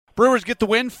Brewers get the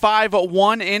win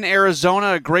 5-1 in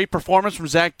Arizona. A great performance from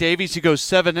Zach Davies. He goes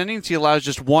 7 innings. He allows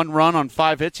just 1 run on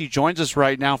 5 hits. He joins us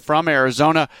right now from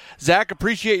Arizona. Zach,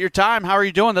 appreciate your time. How are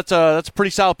you doing? That's a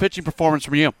pretty solid pitching performance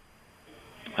from you.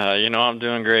 I'm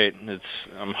doing great.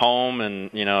 I'm home, and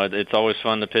it's always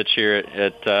fun to pitch here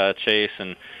at Chase,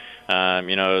 and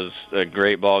it was a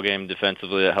great ball game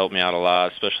defensively that helped me out a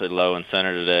lot, especially low and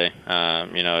center today.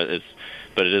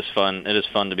 But it is fun. It is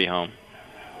fun to be home.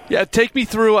 Yeah, take me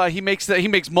through. He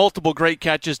makes multiple great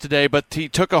catches today, but he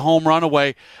took a home run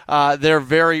away there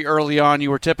very early on. You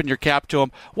were tipping your cap to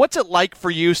him. What's it like for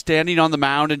you standing on the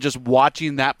mound and just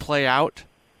watching that play out?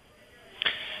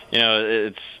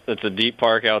 It's a deep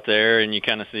park out there, and you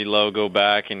kind of see Lowe go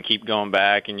back and keep going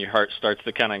back, and your heart starts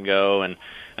to kind of go. And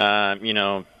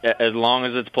as long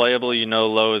as it's playable,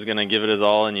 Lowe is going to give it his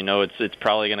all, and it's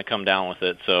probably going to come down with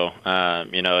it. So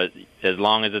as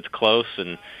long as it's close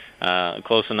and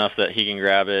close enough that he can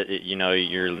grab it,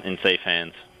 you're in safe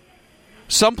hands.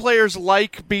 Some players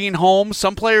like being home.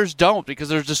 Some players don't because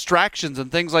there's distractions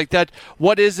and things like that.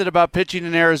 What is it about pitching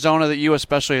in Arizona that you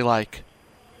especially like?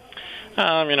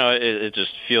 It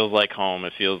just feels like home.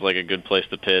 It feels like a good place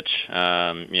to pitch.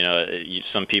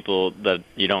 Some people that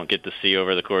you don't get to see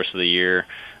over the course of the year,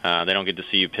 they don't get to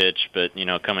see you pitch, but,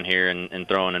 coming here and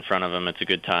throwing in front of them, it's a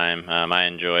good time. I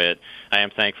enjoy it. I am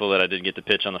thankful that I did get to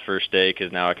pitch on the first day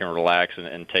because now I can relax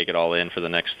and take it all in for the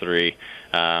next 3.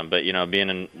 But being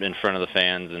in front of the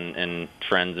fans and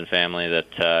friends and family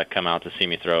that come out to see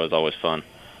me throw is always fun.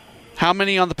 How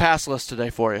many on the pass list today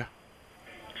for you?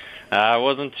 It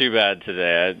wasn't too bad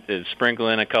today. I did sprinkle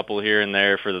in a couple here and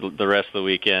there for the rest of the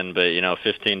weekend, but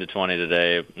 15 to 20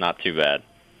 today, not too bad.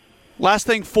 Last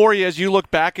thing for you, as you look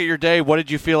back at your day, what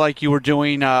did you feel like you were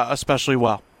doing especially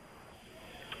well?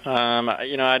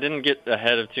 I didn't get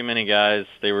ahead of too many guys.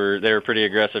 They were pretty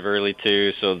aggressive early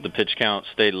too, so the pitch count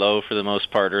stayed low for the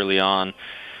most part early on.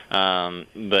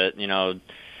 But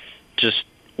just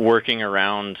working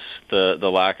around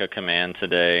the lack of command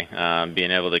today,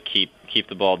 being able to keep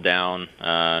the ball down,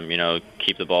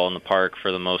 keep the ball in the park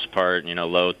for the most part.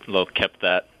 Lowe kept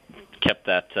that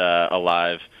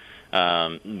alive.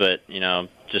 But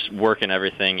just working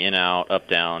everything in, out, up,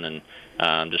 down,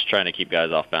 and just trying to keep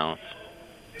guys off balance.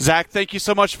 Zach, thank you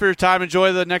so much for your time.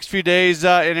 Enjoy the next few days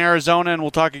in Arizona, and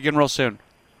we'll talk again real soon.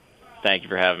 Thank you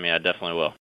for having me. I definitely will.